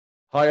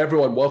Hi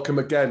everyone, welcome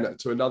again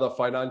to another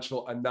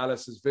financial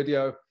analysis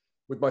video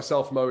with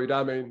myself, Moeed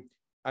Amin,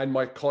 and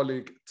my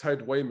colleague,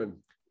 Ted Wayman.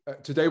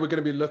 Today we're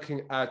going to be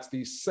looking at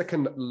the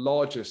second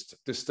largest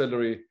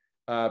distillery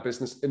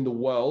business in the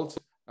world,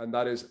 and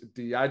that is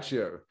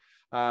Diageo.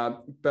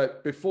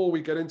 But before we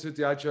get into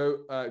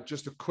Diageo,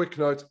 just a quick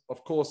note,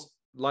 of course,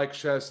 like,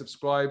 share,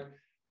 subscribe.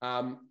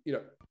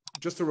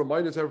 Just a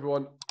reminder to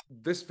everyone,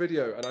 this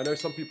video, and I know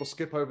some people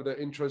skip over the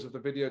intros of the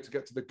video to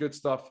get to the good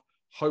stuff.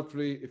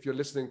 Hopefully, if you're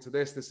listening to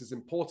this, this is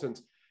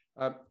important.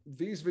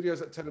 These videos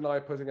that Ted and I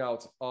are putting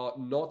out are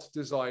not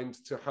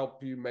designed to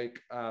help you make,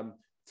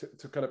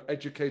 to kind of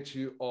educate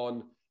you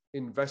on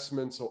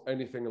investments or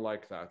anything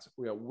like that.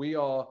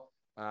 We're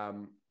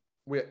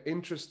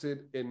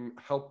interested in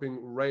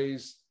helping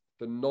raise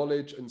the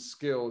knowledge and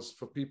skills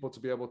for people to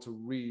be able to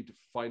read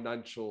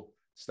financial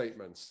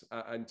statements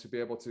and to be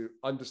able to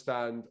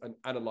understand and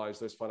analyze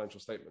those financial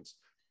statements.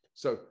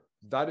 So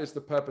that is the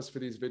purpose for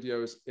these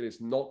videos. It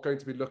is not going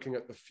to be looking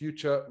at the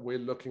future. We're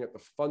looking at the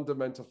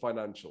fundamental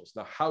financials.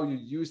 Now, how you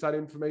use that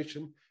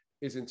information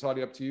is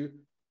entirely up to you.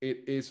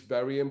 It is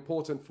very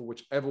important for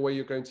whichever way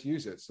you're going to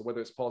use it. So whether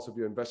it's part of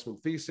your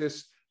investment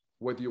thesis,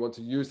 whether you want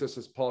to use this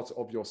as part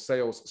of your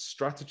sales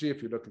strategy,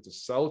 if you're looking to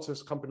sell to a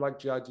company like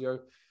Diageo,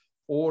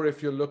 or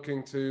if you're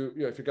looking to,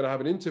 if you're going to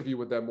have an interview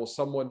with them or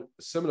someone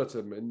similar to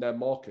them in their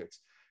market,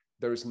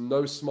 there is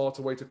no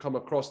smarter way to come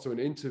across to an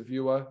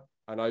interviewer,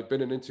 and I've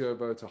been an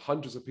interviewer to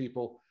hundreds of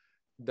people,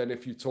 than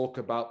if you talk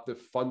about the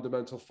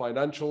fundamental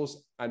financials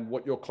and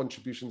what your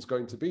contribution is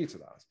going to be to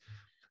that.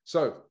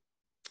 So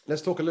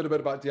let's talk a little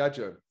bit about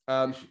Diageo.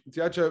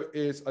 Diageo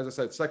is, as I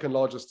said, second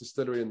largest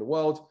distillery in the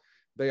world.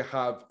 They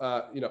have,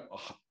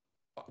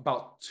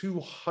 about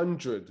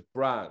 200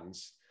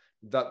 brands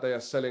that they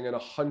are selling in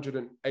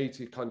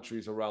 180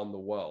 countries around the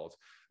world.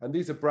 And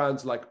these are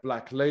brands like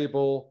Black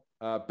Label,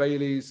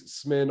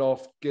 Bailey's,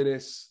 Smirnoff,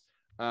 Guinness,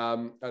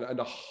 and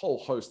a whole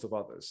host of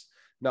others.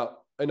 Now,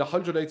 in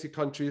 180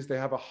 countries, they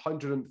have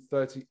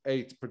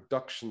 138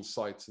 production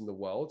sites in the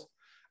world.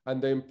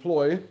 And they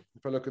employ,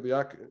 if I look at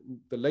the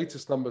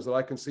latest numbers that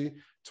I can see,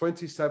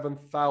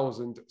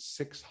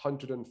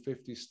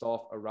 27,650 staff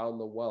around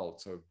the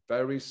world. So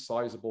very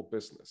sizable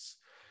business.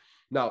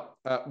 Now,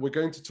 we're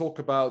going to talk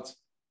about,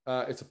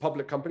 it's a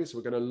public company, so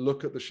we're going to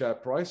look at the share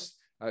price.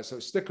 So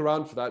stick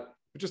around for that.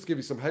 But just to give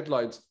you some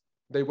headlines,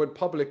 they went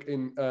public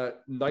in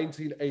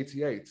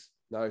 1988.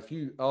 Now, if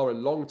you are a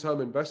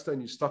long-term investor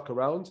and you stuck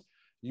around,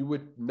 you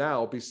would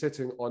now be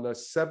sitting on a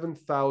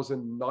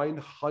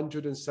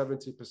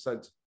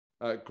 7,970%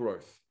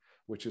 growth,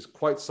 which is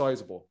quite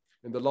sizable.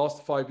 In the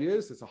last 5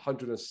 years, it's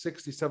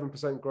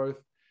 167%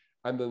 growth.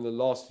 And then the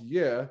last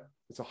year,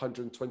 it's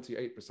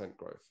 128%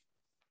 growth.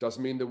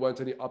 Doesn't mean there weren't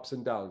any ups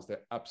and downs.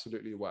 There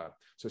absolutely were.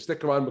 So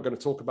stick around. We're going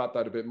to talk about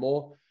that a bit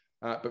more.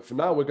 But for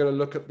now, we're going to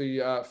look at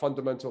the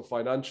fundamental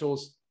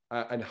financials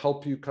and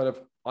help you kind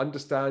of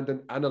understand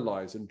and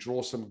analyze and draw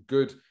some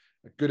good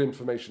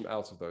information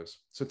out of those.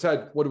 So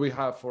Ted, what do we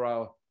have for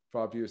our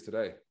viewers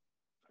today?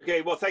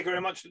 Okay, well, thank you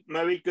very much,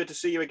 Moeed. Good to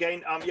see you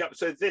again.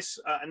 So this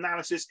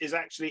analysis is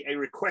actually a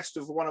request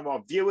of one of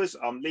our viewers,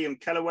 Liam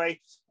Kellaway,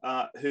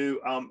 who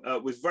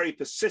was very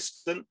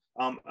persistent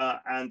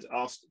and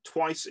asked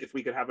twice if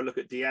we could have a look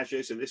at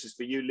Diageo. So this is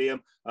for you, Liam.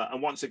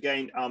 And once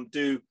again,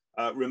 do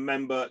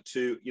remember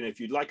to, if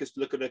you'd like us to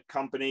look at a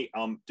company,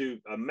 do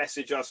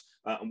message us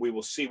and we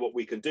will see what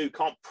we can do.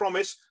 Can't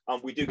promise.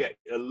 We do get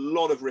a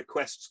lot of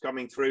requests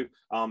coming through,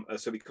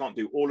 so we can't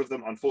do all of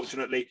them,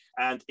 unfortunately.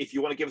 And if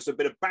you want to give us a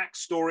bit of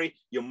backstory,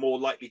 you're more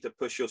likely to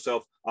push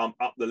yourself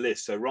up the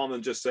list. So rather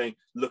than just saying,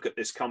 look at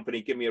this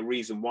company, give me a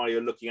reason why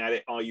you're looking at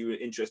it. Are you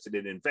interested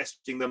in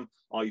investing them?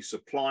 Are you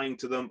supplying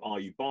to them? Are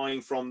you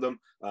buying from them?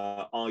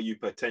 Are you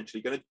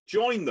potentially going to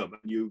join them?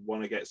 And you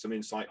want to get some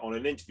insight on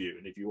an interview.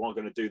 And if you are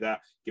going to do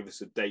that, give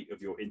us a date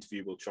of your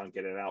interview. We'll try and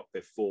get it out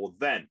before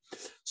then.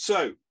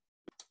 So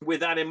with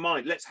that in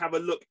mind, let's have a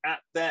look at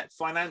their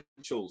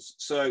financials.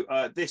 So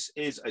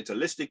it's a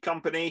listed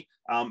company,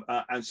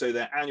 and so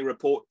their annual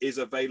report is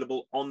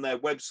available on their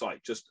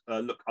website. Just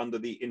look under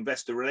the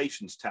Investor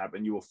Relations tab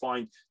and you will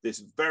find this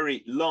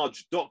very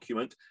large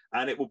document,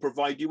 and it will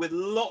provide you with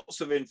lots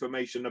of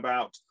information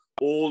about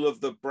all of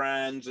the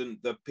brands and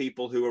the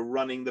people who are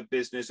running the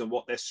business and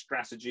what their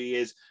strategy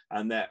is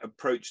and their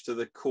approach to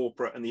the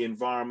corporate and the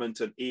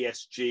environment and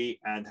ESG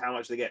and how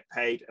much they get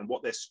paid and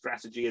what their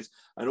strategy is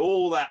and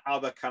all that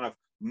other kind of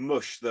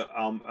mush that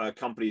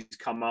companies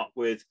come up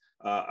with.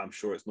 I'm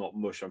sure it's not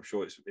mush. I'm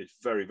sure it's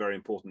very, very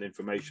important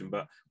information,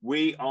 but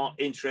we are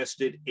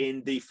interested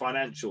in the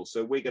financials.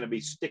 So we're going to be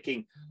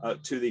sticking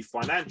to the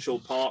financial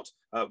part,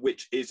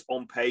 which is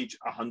on page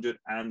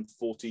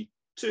 142.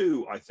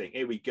 I think.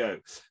 Here we go.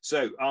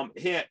 So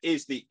here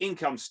is the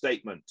income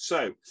statement.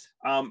 So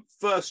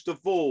first of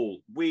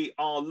all, we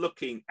are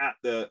looking at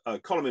the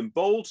column in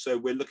bold. So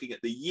we're looking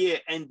at the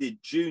year ended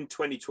June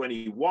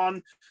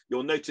 2021.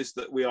 You'll notice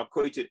that we are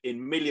quoted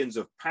in millions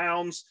of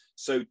pounds.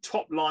 So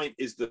top line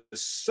is the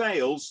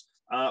sales,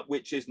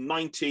 which is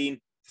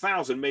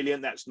 19,000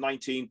 million. That's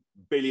 19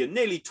 billion,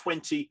 nearly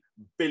 20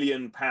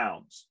 billion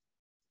pounds.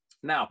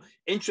 Now,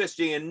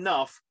 interesting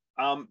enough,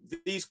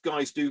 these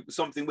guys do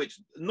something which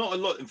not a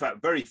lot, in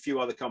fact, very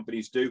few other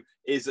companies do,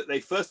 is that they,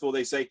 first of all,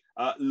 they say,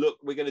 look,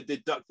 we're going to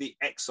deduct the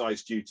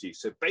excise duty.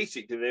 So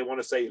basically they want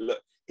to say, look,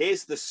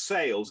 here's the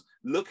sales,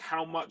 look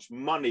how much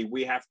money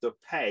we have to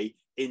pay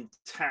in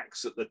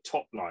tax at the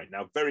top line.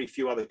 Now, very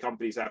few other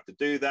companies have to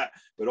do that,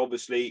 but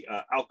obviously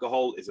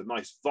alcohol is a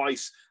nice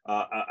vice,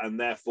 and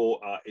therefore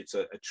it's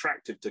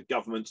attractive to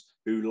governments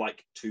who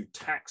like to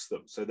tax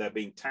them. So they're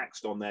being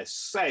taxed on their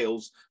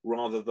sales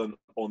rather than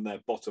on their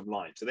bottom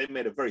line. So they've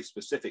made a very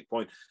specific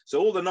point. So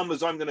all the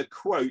numbers I'm going to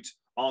quote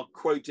are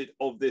quoted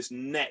of this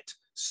net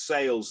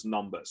sales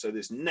number. So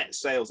this net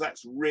sales,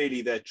 that's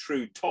really their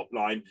true top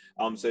line.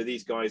 So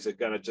these guys are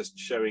going to just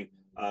showing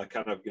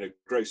kind of, you know,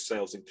 gross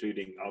sales,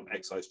 including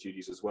excise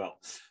duties as well.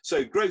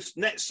 So gross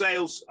net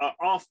sales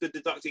after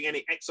deducting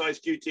any excise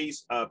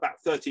duties,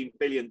 about $13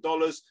 billion.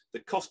 The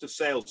cost of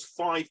sales,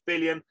 $5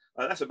 billion.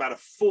 That's about a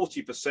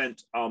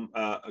 40%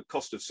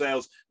 cost of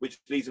sales, which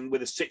leaves them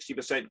with a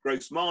 60%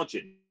 gross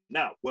margin.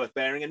 Now, worth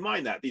bearing in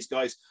mind that these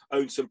guys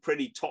own some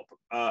pretty top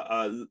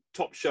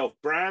shelf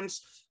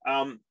brands.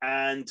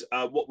 And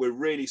what we're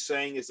really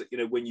saying is that, you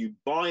know, when you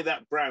buy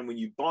that brand, when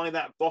you buy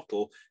that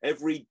bottle,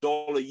 every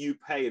dollar you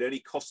pay, it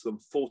only costs them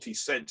 40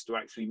 cents to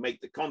actually make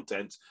the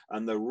content,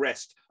 and the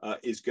rest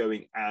is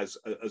going as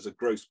a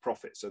gross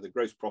profit. So the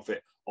gross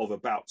profit of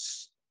about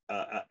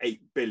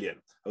 8 billion.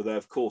 Although,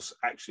 of course,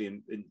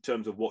 actually, in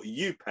terms of what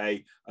you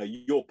pay,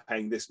 you're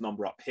paying this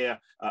number up here,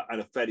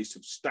 and a fairly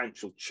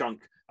substantial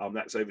chunk,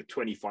 that's over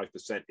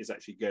 25%, is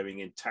actually going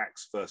in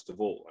tax, first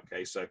of all.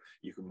 Okay, so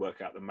you can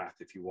work out the math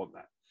if you want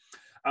that.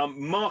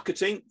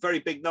 Marketing, very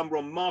big number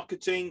on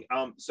marketing.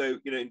 So,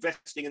 you know,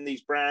 investing in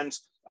these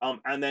brands,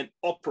 and then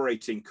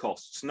operating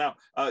costs. Now,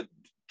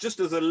 just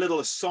as a little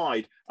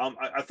aside,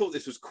 I thought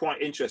this was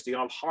quite interesting.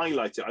 I'll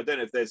highlight it. I don't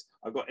know if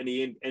I've got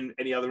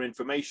any other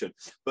information,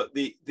 but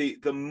the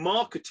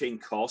marketing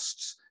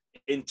costs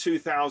in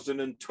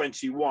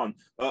 2021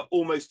 are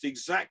almost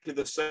exactly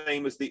the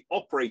same as the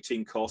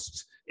operating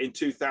costs in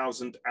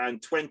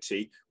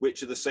 2020,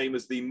 which are the same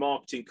as the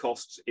marketing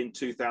costs in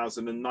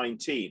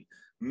 2019.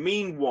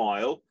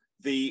 Meanwhile,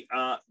 the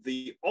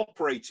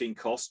operating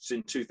costs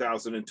in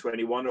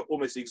 2021 are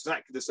almost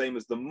exactly the same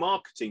as the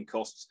marketing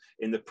costs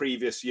in the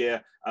previous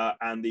year,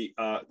 and the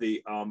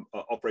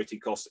operating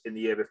costs in the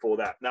year before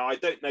that. Now, I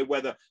don't know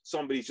whether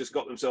somebody's just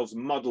got themselves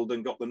muddled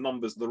and got the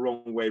numbers the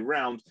wrong way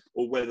round,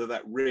 or whether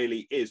that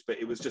really is, but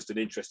it was just an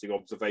interesting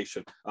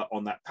observation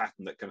on that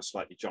pattern that kind of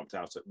slightly jumped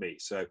out at me.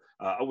 So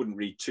I wouldn't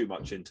read too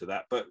much into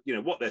that, but you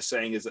know what they're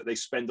saying is that they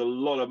spend a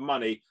lot of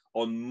money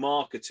on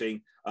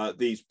marketing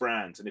these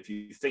brands. And if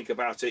you think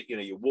about it, you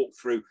know, you walk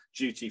through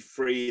duty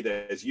free,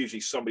 there's usually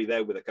somebody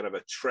there with a kind of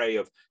a tray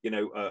of, you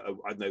know,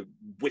 I don't know,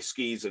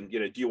 whiskies, and, you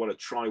know, do you want to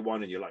try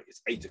one? And you're like,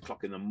 it's 8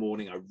 o'clock in the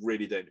morning, I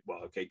really don't. Well,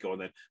 okay, go on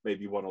then,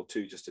 maybe one or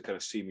two just to kind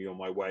of see me on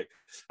my way.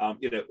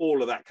 You know,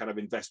 all of that kind of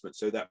investment.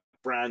 So that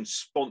brand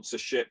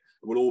sponsorship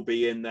will all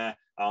be in there.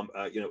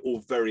 You know, all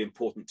very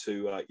important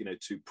to you know,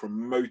 to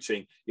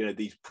promoting, you know,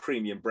 these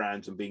premium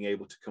brands and being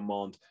able to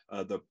command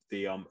the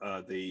you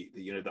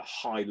know, the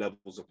high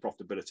levels of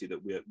profitability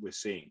that we're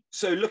seeing.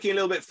 So looking a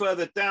little bit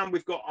further down,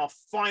 we've got our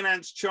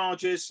finance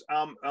charges.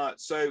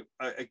 So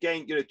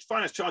again, you know,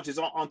 finance charges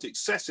aren't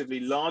excessively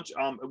large.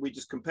 We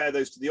just compare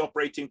those to the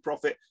operating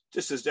profit,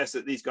 just suggests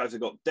that these guys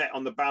have got debt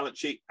on the balance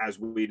sheet, as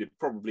we'd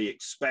probably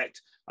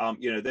expect.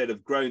 You know, they'd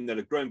have grown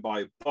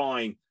by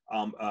buying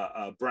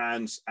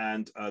brands,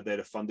 and they'd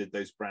have funded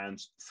those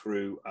brands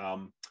through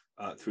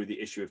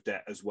the issue of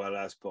debt, as well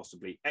as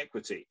possibly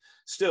equity.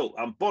 Still,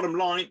 bottom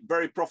line,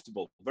 very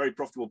profitable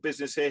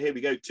business here. Here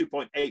we go,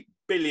 $2.8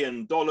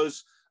 billion,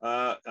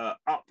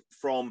 up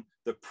from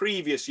the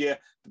previous year.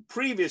 The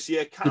previous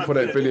year, kind of,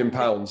 £2.8 billion,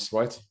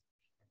 right?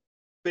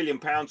 Billion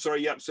pounds,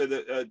 sorry, yep. So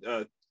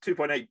the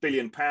 2.8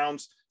 billion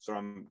pounds. So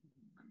I'm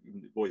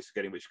always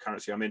forgetting which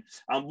currency I'm in.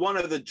 One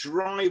of the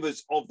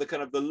drivers of the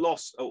kind of the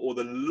loss or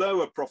the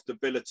lower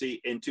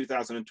profitability in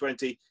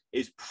 2020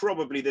 is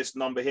probably this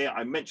number here.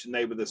 I mentioned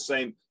they were the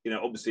same. You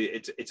know, obviously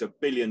it's $1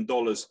 billion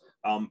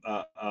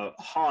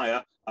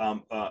higher,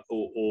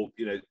 or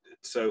you know,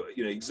 so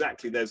you know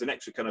exactly. There's an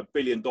extra kind of $1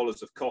 billion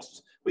of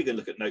costs. We can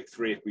look at note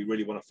 3 if we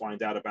really want to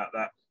find out about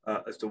that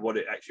as to what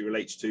it actually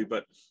relates to,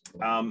 but.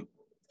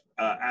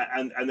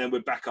 And then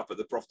we're back up at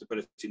the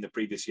profitability in the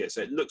previous year.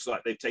 So it looks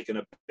like they've taken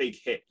a big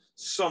hit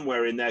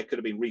somewhere in there. Could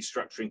have been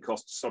restructuring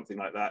costs, something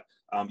like that.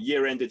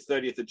 Year ended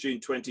 30th of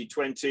June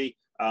 2020.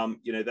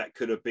 You know, that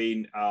could have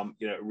been,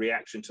 you know, a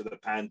reaction to the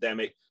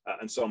pandemic,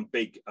 and some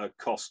big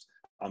cost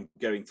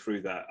going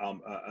through that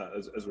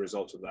as a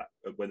result of that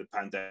when the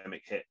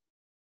pandemic hit.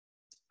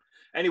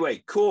 Anyway,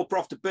 core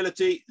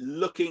profitability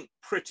looking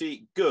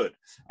pretty good.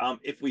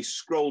 If we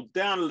scroll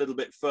down a little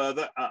bit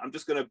further, I'm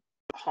just going to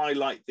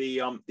highlight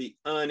the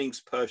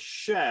earnings per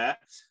share.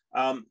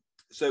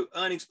 So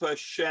earnings per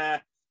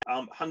share,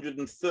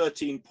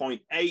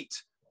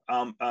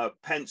 113.8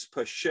 pence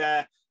per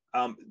share.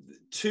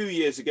 2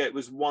 years ago it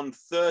was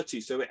 130,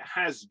 so it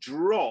has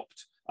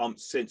dropped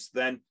since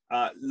then.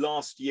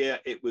 Last year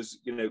it was,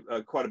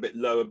 quite a bit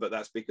lower, but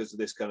that's because of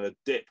this kind of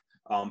dip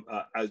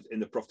as in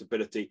the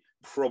profitability,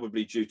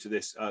 probably due to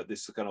this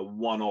this kind of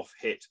one-off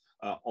hit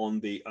on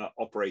the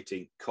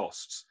operating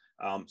costs.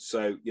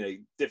 So,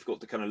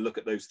 difficult to kind of look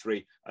at those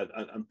three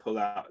and pull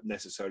out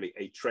necessarily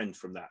a trend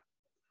from that.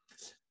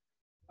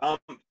 A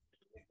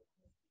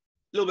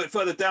little bit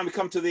further down, we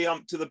come to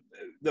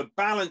the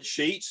balance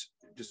sheet.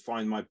 Just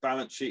find my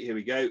balance sheet. Here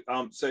we go.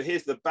 So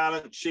here's the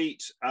balance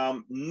sheet.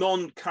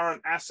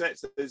 Non-current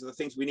assets. Those are the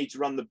things we need to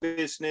run the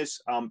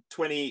business.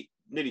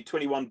 Nearly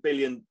 21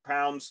 billion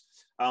pounds.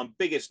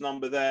 Biggest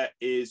number there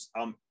is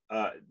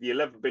the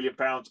 11 billion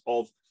pounds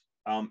of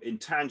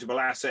intangible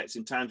assets.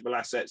 Intangible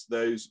assets,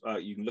 those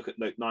you can look at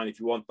note 9 if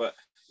you want, but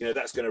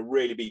that's going to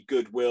really be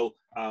goodwill.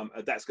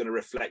 That's going to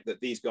reflect that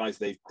these guys,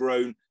 they've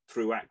grown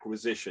through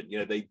acquisition.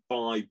 They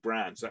buy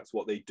brands. That's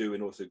what they do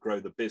in order to grow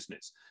the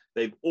business.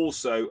 They've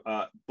also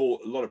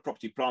bought a lot of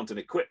property, plant and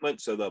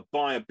equipment. So they'll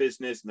buy a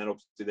business, and then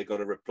obviously they've got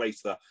to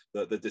replace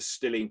the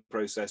distilling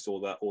process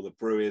or the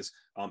breweries,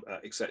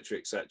 et cetera,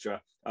 et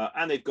cetera.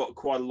 And they've got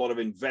quite a lot of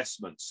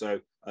investment. So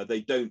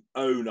they don't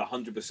own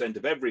 100%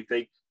 of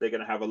everything. They're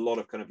going to have a lot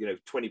of kind of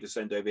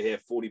 20% over here,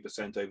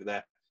 40% over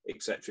there,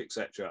 et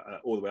cetera,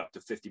 all the way up to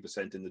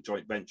 50% in the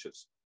joint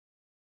ventures.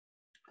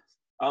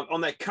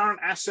 On their current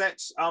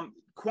assets,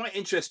 quite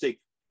interesting,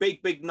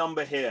 big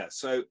number here.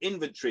 So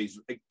inventories,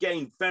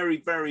 again,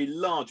 very, very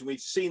large. And we've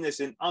seen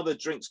this in other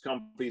drinks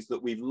companies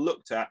that we've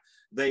looked at.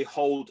 They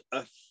hold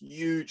a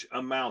huge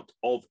amount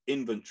of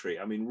inventory.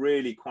 I mean,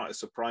 really quite a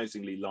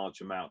surprisingly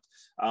large amount.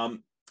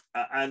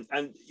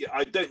 And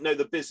I don't know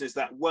the business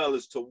that well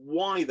as to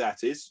why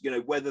that is,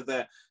 whether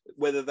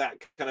that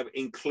kind of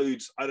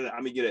includes, I don't know,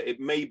 I mean, it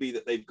may be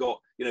that they've got,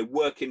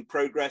 work in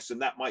progress,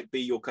 and that might be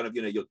your kind of,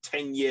 your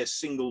 10-year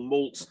single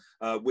malts,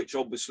 which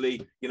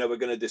obviously, are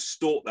going to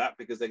distort that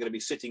because they're going to be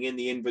sitting in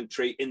the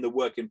inventory in the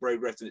work in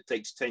progress, and it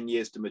takes 10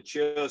 years to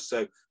mature.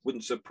 So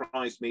wouldn't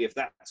surprise me if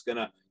that's going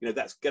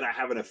to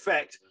have an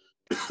effect,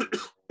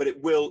 but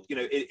it will,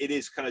 it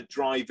is kind of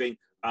driving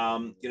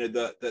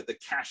the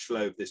cash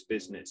flow of this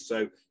business.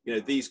 So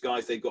these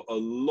guys, they've got a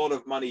lot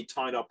of money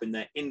tied up in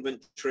their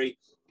inventory,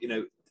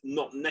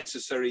 not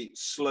necessarily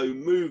slow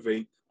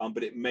moving,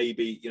 but it may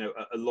be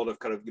a lot of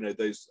kind of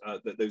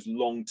those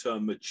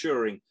long-term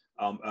maturing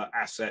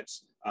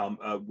assets,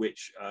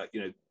 which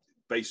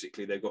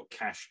basically they've got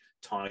cash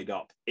tied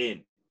up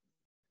in.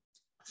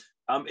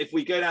 If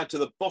we go down to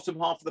the bottom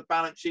half of the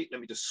balance sheet,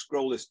 let me just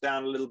scroll this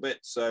down a little bit.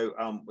 So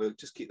we'll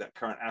just keep that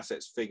current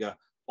assets figure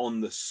on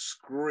the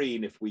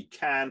screen if we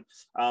can.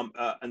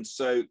 And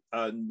so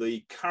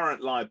the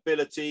current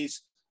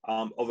liabilities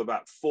of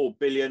about 4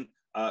 billion,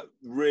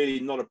 really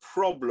not a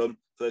problem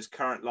for those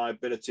current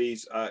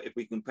liabilities if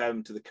we compare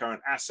them to the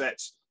current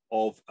assets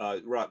of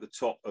right at the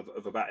top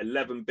of about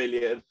 11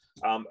 billion.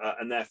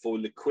 And therefore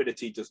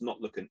liquidity does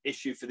not look an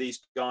issue for these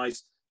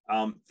guys.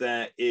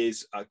 There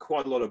is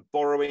quite a lot of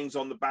borrowings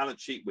on the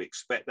balance sheet. We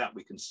expect that.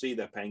 We can see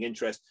they're paying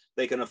interest.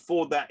 They can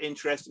afford that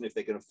interest. And if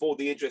they can afford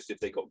the interest, if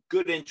they've got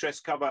good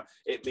interest cover,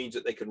 it means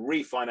that they can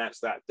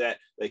refinance that debt.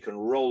 They can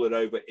roll it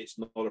over. It's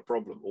not a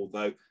problem.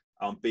 Although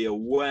be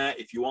aware,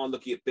 if you are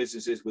looking at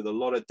businesses with a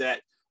lot of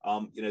debt,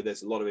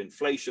 there's a lot of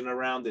inflation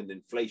around, and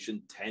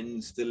inflation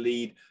tends to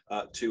lead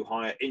to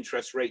higher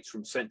interest rates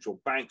from central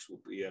banks.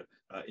 Will be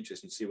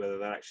interesting to see whether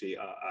that actually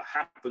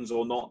happens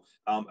or not,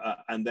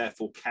 and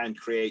therefore can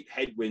create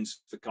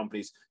headwinds for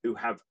companies who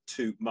have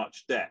too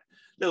much debt.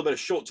 A little bit of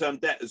short-term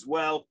debt as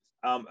well,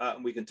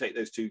 and we can take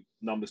those two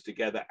numbers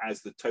together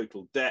as the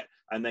total debt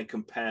and then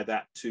compare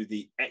that to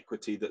the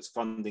equity that's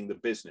funding the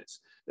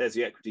business. There's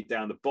the equity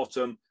down the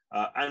bottom,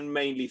 and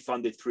mainly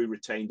funded through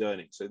retained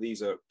earnings. So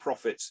these are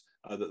profits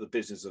that the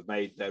business have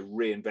made. They're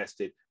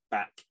reinvested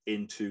back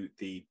into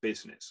the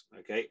business.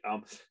 Okay,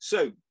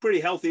 so pretty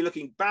healthy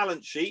looking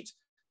balance sheet.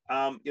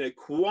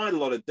 Quite a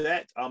lot of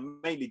debt,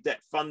 mainly debt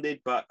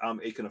funded, but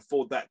it can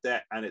afford that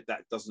debt, and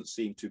that doesn't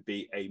seem to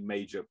be a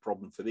major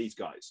problem for these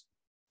guys.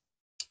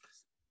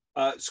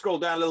 Scroll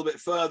down a little bit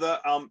further.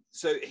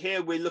 So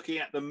here we're looking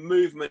at the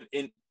movement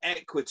in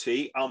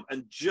equity,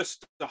 and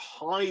just to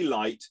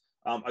highlight,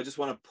 I just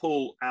want to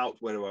pull out,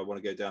 where do I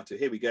want to go down to?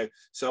 Here we go.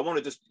 So I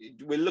want to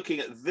we're looking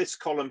at this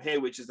column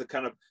here, which is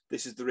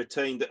this is the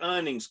retained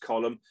earnings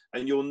column.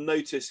 And you'll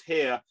notice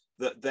here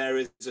that there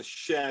is a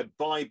share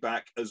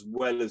buyback as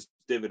well as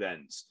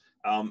dividends.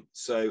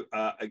 So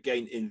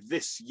again, in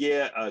this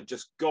year,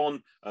 just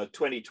gone,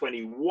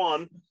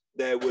 2021,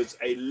 there was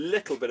a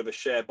little bit of a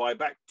share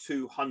buyback,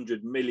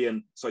 200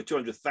 million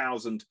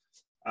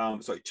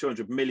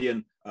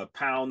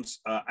pounds,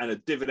 and a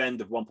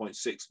dividend of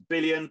 1.6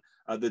 billion.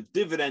 The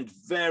dividend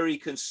very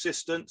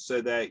consistent,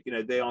 so they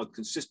are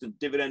consistent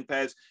dividend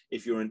payers.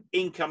 If you're an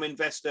income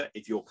investor,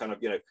 if you're kind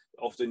of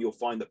often you'll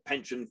find that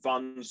pension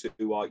funds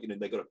who are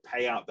they've got to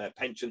pay out their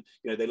pension,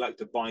 they like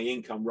to buy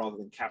income rather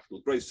than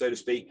capital growth, so to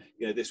speak.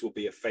 This will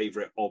be a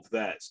favorite of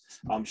theirs.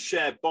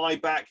 Share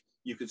buyback,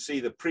 You can see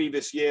the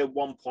previous year,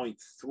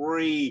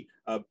 1.3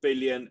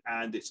 billion,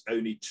 and it's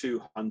only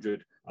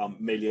 200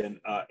 million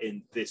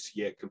in this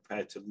year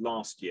compared to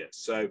last year.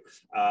 So,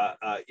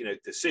 you know,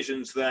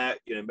 decisions there,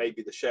 you know,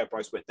 maybe the share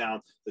price went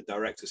down. The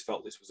directors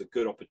felt this was a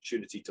good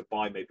opportunity to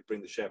buy, maybe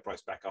bring the share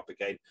price back up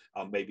again,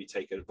 maybe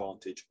take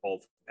advantage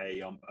of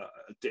a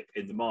dip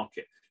in the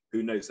market.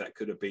 Who knows, that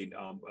could have been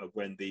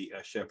when the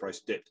share price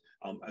dipped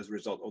as a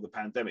result of the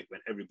pandemic, when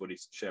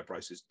everybody's share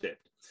prices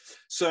dipped.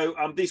 So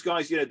these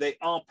guys, you know, they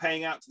are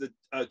paying out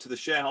to the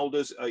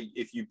shareholders.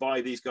 If you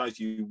buy these guys,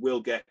 you will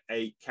get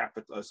a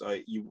capital.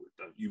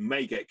 You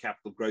may get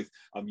capital growth.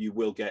 You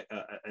will get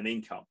an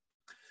income.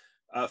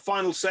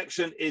 Final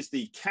section is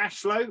the cash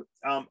flow,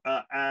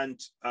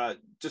 and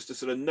just a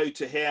sort of note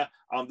here,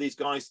 these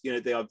guys, you know,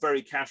 they are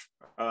very cash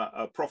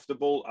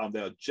profitable.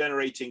 They are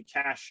generating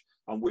cash,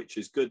 which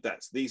is good.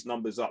 That's these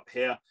numbers up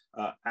here.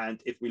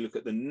 And if we look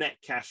at the net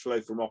cash flow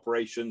from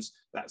operations,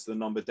 that's the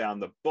number down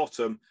the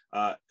bottom.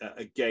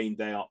 Again,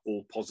 they are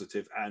all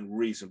positive and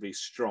reasonably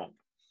strong.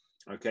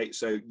 Okay,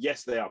 so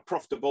yes, they are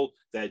profitable.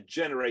 They're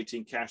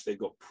generating cash. They've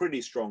got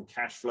pretty strong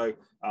cash flow,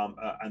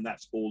 and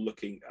that's all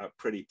looking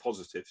pretty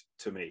positive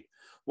to me.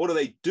 What are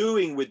they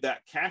doing with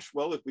that cash?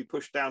 Well, if we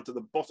push down to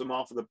the bottom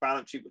half of the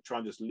balance sheet, we'll try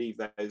and just leave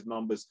those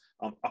numbers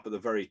up at the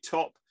very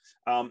top.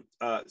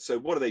 So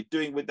what are they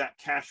doing with that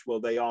cash? Well,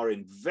 they are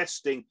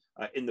investing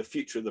in the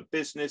future of the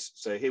business.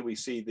 So here we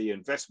see the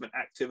investment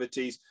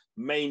activities,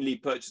 mainly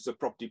purchase of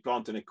property,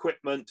 plant and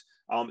equipment,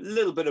 a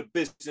little bit of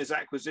business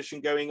acquisition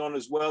going on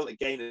as well.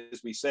 Again,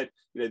 as we said,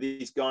 you know,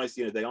 these guys,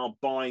 you know, they are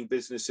buying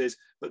businesses,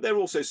 but they're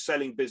also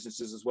selling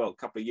businesses as well. A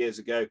couple of years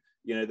ago,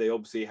 you know, they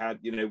obviously had,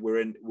 you know,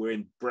 we're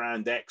in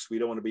brand X. We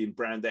don't want to be in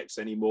brand X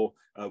anymore.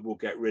 We'll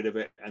get rid of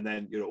it. And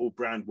then, you know, all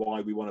brand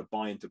Y, we want to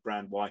buy into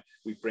brand Y.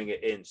 We bring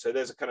it in. So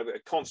there's a kind of a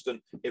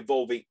constant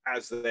evolving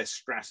as their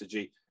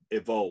strategy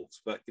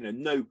evolves, but you know,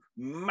 no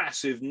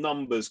massive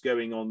numbers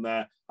going on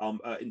there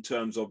in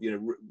terms of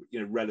you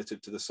know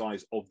relative to the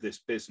size of this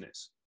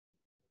business.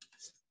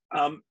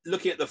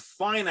 Looking at the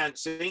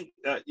financing,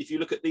 if you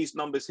look at these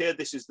numbers here,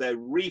 this is their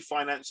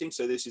refinancing.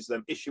 So this is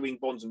them issuing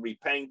bonds and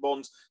repaying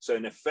bonds. So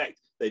in effect,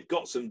 they've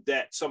got some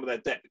debt. Some of their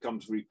debt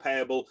becomes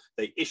repayable.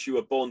 They issue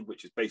a bond,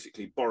 which is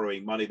basically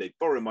borrowing money. They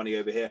borrow money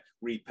over here,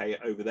 repay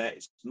it over there.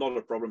 It's not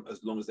a problem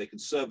as long as they can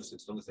service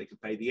it, as long as they can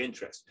pay the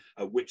interest,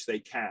 which they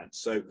can.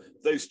 So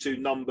those two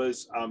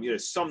numbers, you know,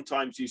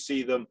 sometimes you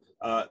see them,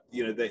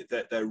 you know,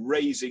 they're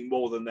raising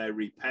more than they're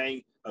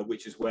repaying,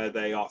 which is where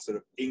they are sort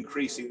of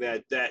increasing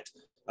their debt.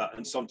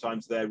 And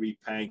sometimes they're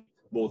repaying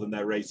more than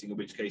they're raising, in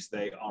which case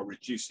they are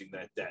reducing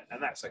their debt.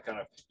 And that's a kind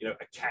of, you know,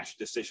 a cash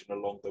decision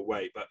along the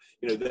way. But,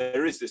 you know,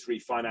 there is this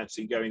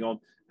refinancing going on,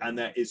 and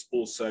there is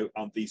also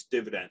these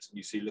dividends. And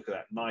you see, look at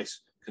that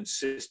nice,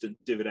 consistent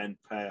dividend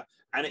payer,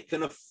 and it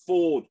can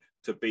afford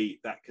to be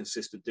that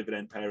consistent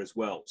dividend payer as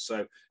well.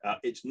 So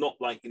it's not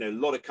like, you know,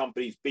 a lot of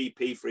companies,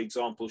 BP, for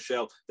example,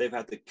 Shell, they've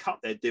had to cut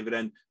their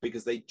dividend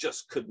because they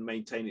just couldn't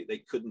maintain it. They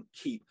couldn't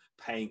keep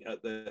paying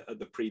at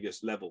the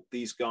previous level.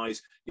 These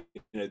guys, you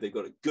know, they've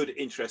got a good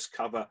interest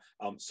cover.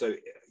 So,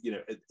 you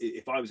know,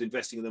 if I was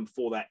investing in them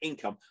for that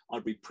income,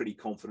 I'd be pretty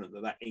confident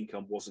that that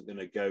income wasn't going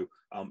to go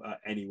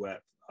anywhere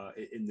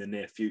in the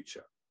near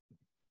future.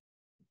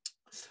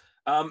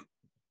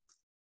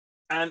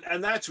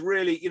 And that's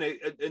really, you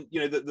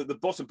know, the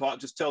bottom part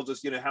just tells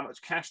us, you know, how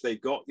much cash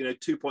they've got. You know,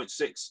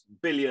 2.6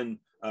 billion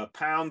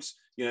pounds.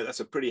 You know,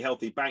 that's a pretty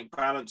healthy bank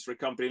balance for a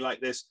company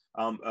like this,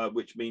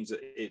 which means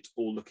that it's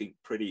all looking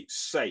pretty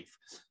safe.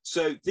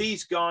 So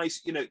these guys,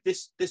 you know,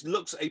 this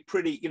looks a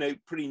pretty, you know,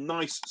 pretty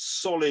nice,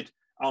 solid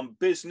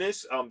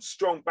business,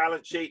 strong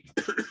balance sheet,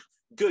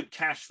 good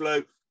cash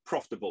flow,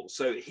 profitable.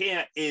 So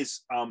here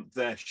is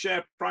their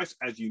share price.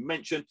 As you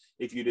mentioned,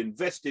 if you'd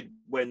invested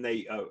when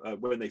they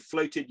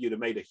floated, you'd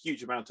have made a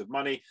huge amount of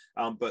money.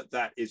 But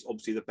that is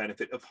obviously the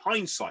benefit of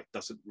hindsight.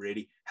 Doesn't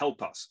really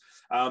help us.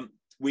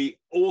 We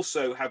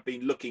also have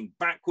been looking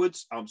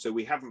backwards, so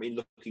we haven't been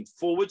looking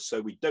forwards.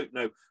 So we don't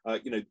know,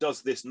 you know,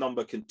 does this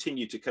number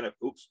continue to kind of,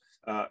 oops,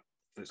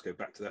 let's go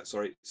back to that,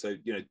 sorry. So,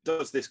 you know,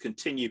 does this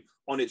continue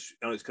on its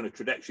kind of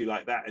trajectory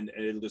like that, and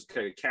it'll just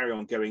carry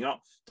on going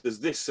up? Does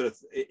this sort of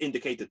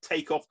indicate a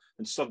takeoff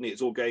and suddenly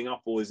it's all going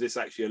up, or is this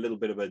actually a little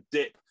bit of a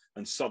dip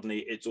and suddenly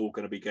it's all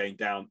going to be going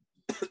down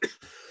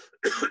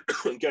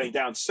going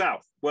down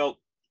south? Well,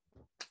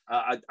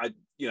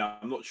 you know,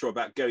 I'm not sure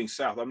about going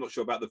south. I'm not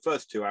sure about the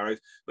first two arrows,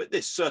 but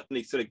this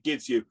certainly sort of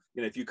gives you,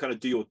 you know, if you kind of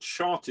do your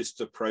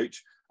chartist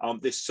approach,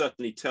 this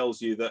certainly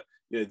tells you that,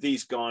 you know,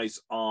 these guys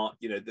are,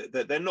 you know,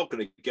 they're not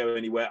going to go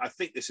anywhere. I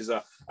think this is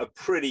a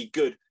pretty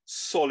good,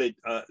 solid,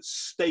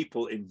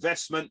 staple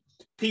investment.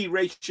 P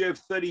ratio of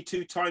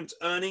 32 times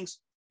earnings.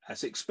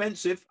 That's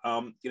expensive.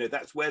 You know,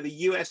 that's where the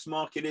US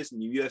market is,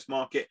 and the US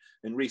market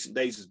in recent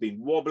days has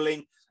been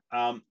wobbling.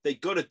 They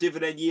got a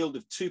dividend yield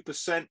of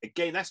 2%.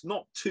 Again, that's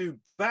not too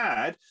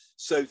bad.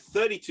 So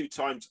 32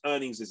 times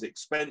earnings is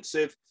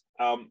expensive.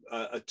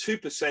 A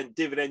 2%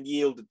 dividend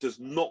yield does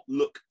not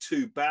look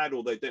too bad,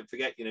 although don't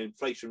forget, you know,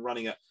 inflation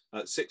running at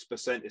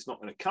 6%, it's not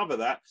going to cover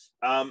that.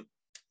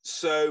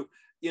 So,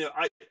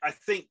 I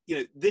think,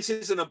 this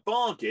isn't a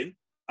bargain.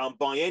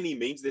 By any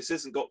means, this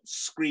hasn't got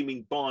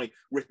screaming buy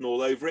written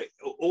all over it.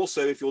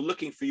 Also, if you're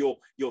looking for your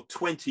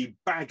 20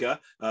 bagger,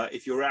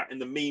 if you're out in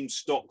the meme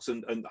stocks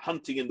and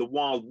hunting in the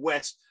Wild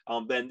West,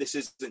 then this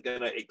isn't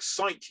going to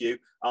excite you.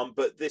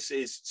 But this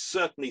is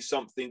certainly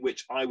something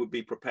which I would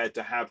be prepared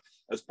to have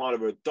as part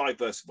of a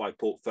diversified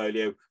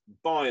portfolio.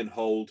 Buy and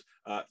hold.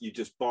 You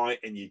just buy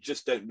and you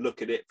just don't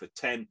look at it for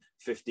 10,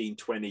 15,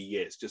 20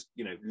 years. Just,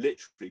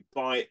 literally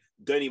buy it.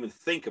 Don't even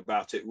think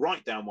about it.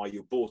 Write down why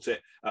you bought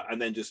it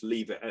and then just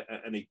leave it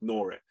and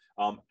ignore it.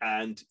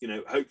 And,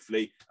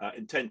 hopefully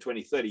in 10,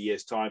 20, 30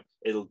 years time,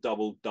 it'll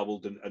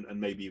doubled and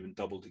maybe even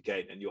doubled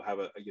again. And you'll have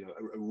a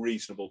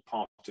reasonable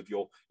part of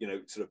your,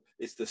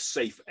 it's the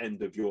safe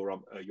end of your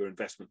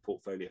investment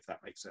portfolio, if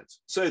that makes sense.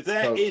 So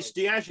there is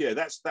Diageo.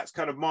 That's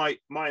kind of my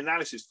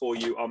analysis for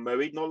you on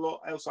Moeed. Not a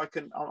lot else I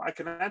can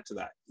add to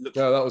that.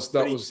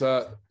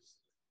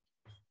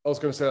 I was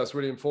going to say that's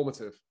really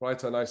informative,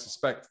 right? And I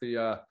suspect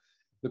the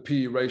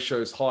PE ratio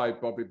is high,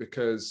 Bobby,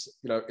 because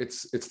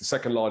it's the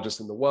second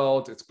largest in the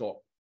world. It's got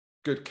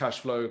good cash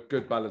flow,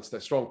 good balance,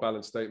 strong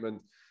balance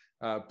statement,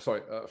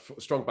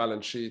 strong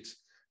balance sheet,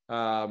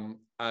 and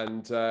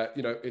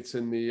it's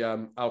in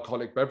the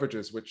alcoholic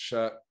beverages, which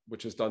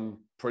has done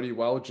pretty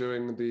well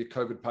during the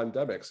COVID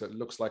pandemic. So it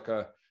looks like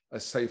a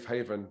safe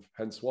haven,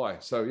 hence why.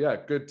 So yeah,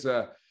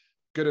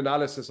 good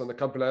analysis on the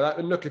company like that.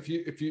 And look, if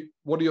you,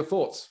 what are your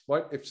thoughts,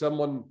 right? If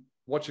someone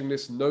watching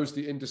this knows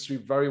the industry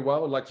very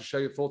well and like to share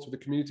your thoughts with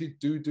the community,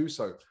 do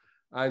so.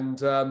 And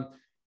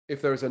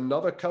if there is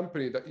another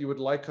company that you would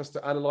like us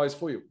to analyze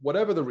for you,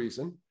 whatever the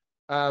reason,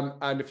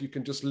 and if you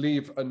can just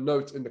leave a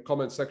note in the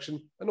comment section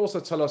and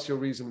also tell us your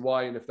reason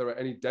why, and if there are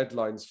any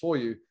deadlines for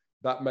you,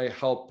 that may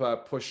help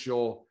push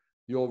your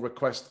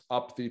request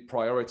up the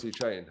priority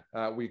chain.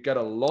 We get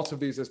a lot of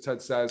these, as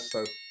Ted says,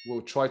 so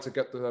we'll try to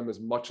get to them as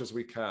much as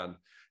we can.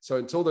 So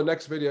until the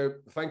next video,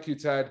 thank you,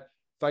 Ted.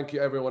 Thank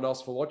you, everyone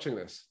else, for watching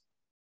this.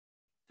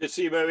 Good to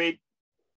see you, Moeed.